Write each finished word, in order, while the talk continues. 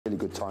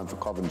really good time for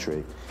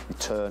Coventry. You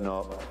turn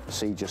up,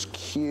 see just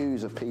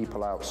queues of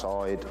people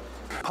outside.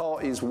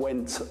 Parties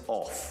went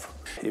off.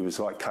 It was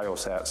like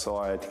chaos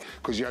outside.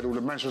 Because you had all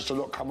the Manchester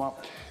lot come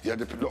up, you had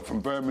the lot from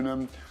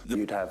Birmingham.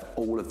 You'd have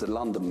all of the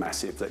London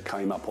massive that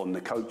came up on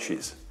the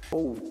coaches.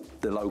 All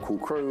the local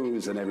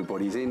crews and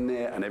everybody's in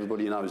there and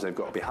everybody knows they've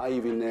got to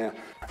behave in there.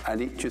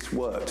 And it just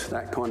worked.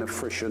 That kind of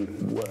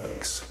friction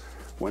works.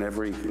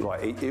 Whenever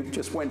it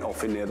just went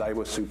off in there. They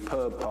were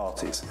superb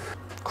parties.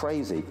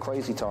 Crazy,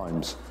 crazy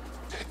times.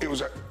 It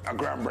was a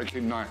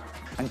groundbreaking night.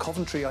 And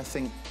Coventry, I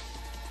think,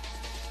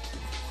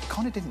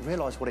 kind of didn't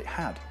realise what it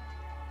had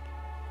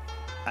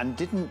and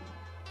didn't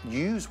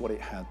use what it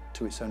had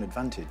to its own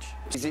advantage.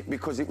 Is it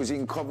because it was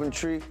in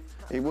Coventry?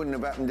 It wouldn't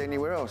have happened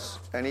anywhere else,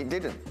 and it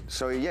didn't.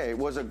 So yeah, it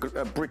was a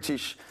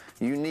British,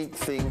 unique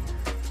thing.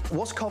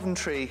 Was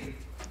Coventry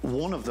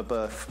one of the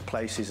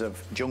birthplaces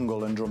of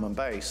jungle and drum and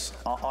bass?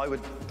 I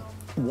would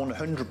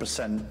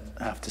 100%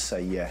 have to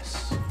say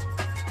yes.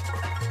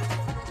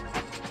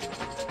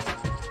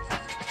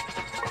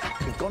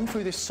 We've gone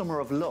through this summer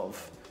of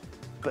love,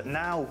 but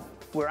now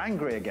we're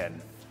angry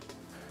again.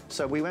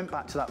 So we went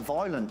back to that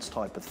violence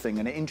type of thing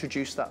and it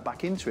introduced that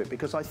back into it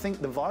because I think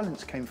the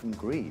violence came from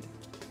greed.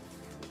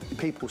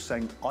 People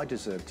saying, I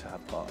deserve to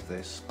have part of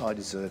this, I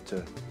deserve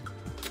to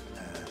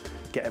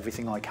get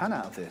everything I can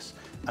out of this.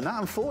 And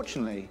that,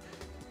 unfortunately,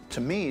 to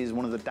me, is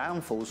one of the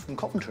downfalls from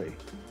Coventry.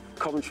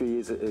 Coventry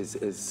is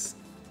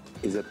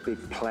a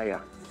big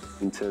player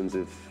in terms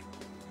of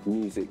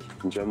music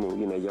in general.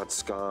 You know, you had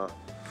ska,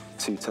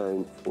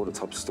 two-tone, all the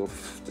type of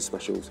stuff, the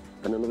specials.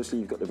 And then obviously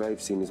you've got the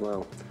rave scene as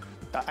well.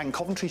 And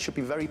Coventry should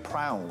be very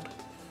proud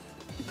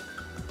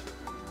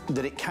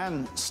that it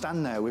can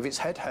stand there with its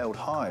head held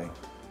high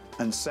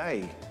and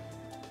say,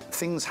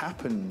 things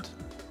happened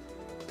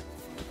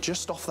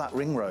just off that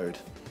ring road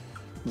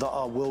that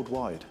are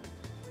worldwide.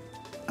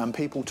 And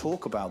people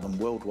talk about them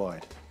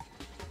worldwide.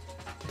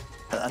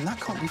 And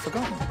that can't be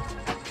forgotten.